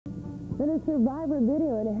Then a Survivor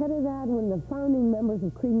video, and ahead of that, one of the founding members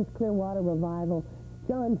of Creedence Clearwater Revival,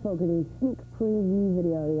 John Fogerty's sneak preview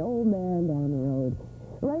video, The Old Man Down the Road.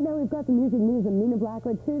 Right now, we've got the music news, and Nina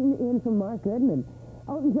Blackwood sitting in for Mark Goodman.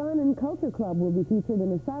 Elton John and Culture Club will be featured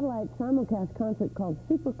in a satellite simulcast concert called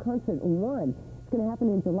Super Concert 1. It's going to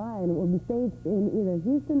happen in July, and it will be staged in either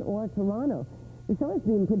Houston or Toronto. The show is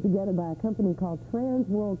being put together by a company called Trans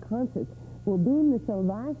World Concerts. Will beam the show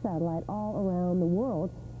via satellite all around the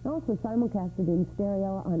world, and also simulcasted in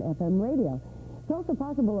stereo on FM radio. It's also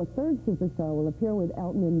possible a third superstar will appear with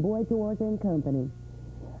Elton and Boy George and company.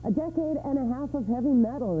 A decade and a half of heavy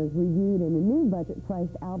metal is reviewed in a new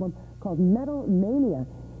budget-priced album called Metal Mania.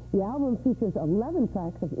 The album features 11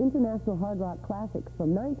 tracks of international hard rock classics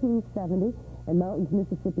from 1970 and Mountains,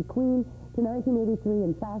 Mississippi Queen to 1983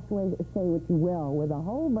 and Fast Way Say What You Will, with a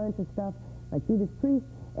whole bunch of stuff like Judas Priest,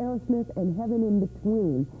 Aerosmith, and Heaven in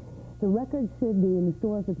Between. The record should be in the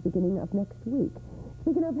stores at the beginning of next week.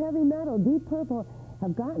 Speaking of heavy metal, Deep Purple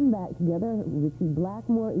have gotten back together. Richie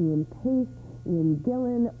Blackmore, Ian Pace, Ian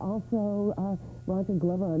Gillan, also Roger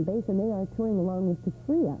Glover on bass, and they are touring along with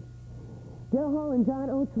Tafria. Dale Hall and John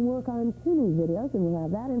Oates work on 2 new videos, and we'll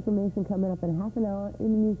have that information coming up in half an hour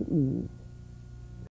in the music news.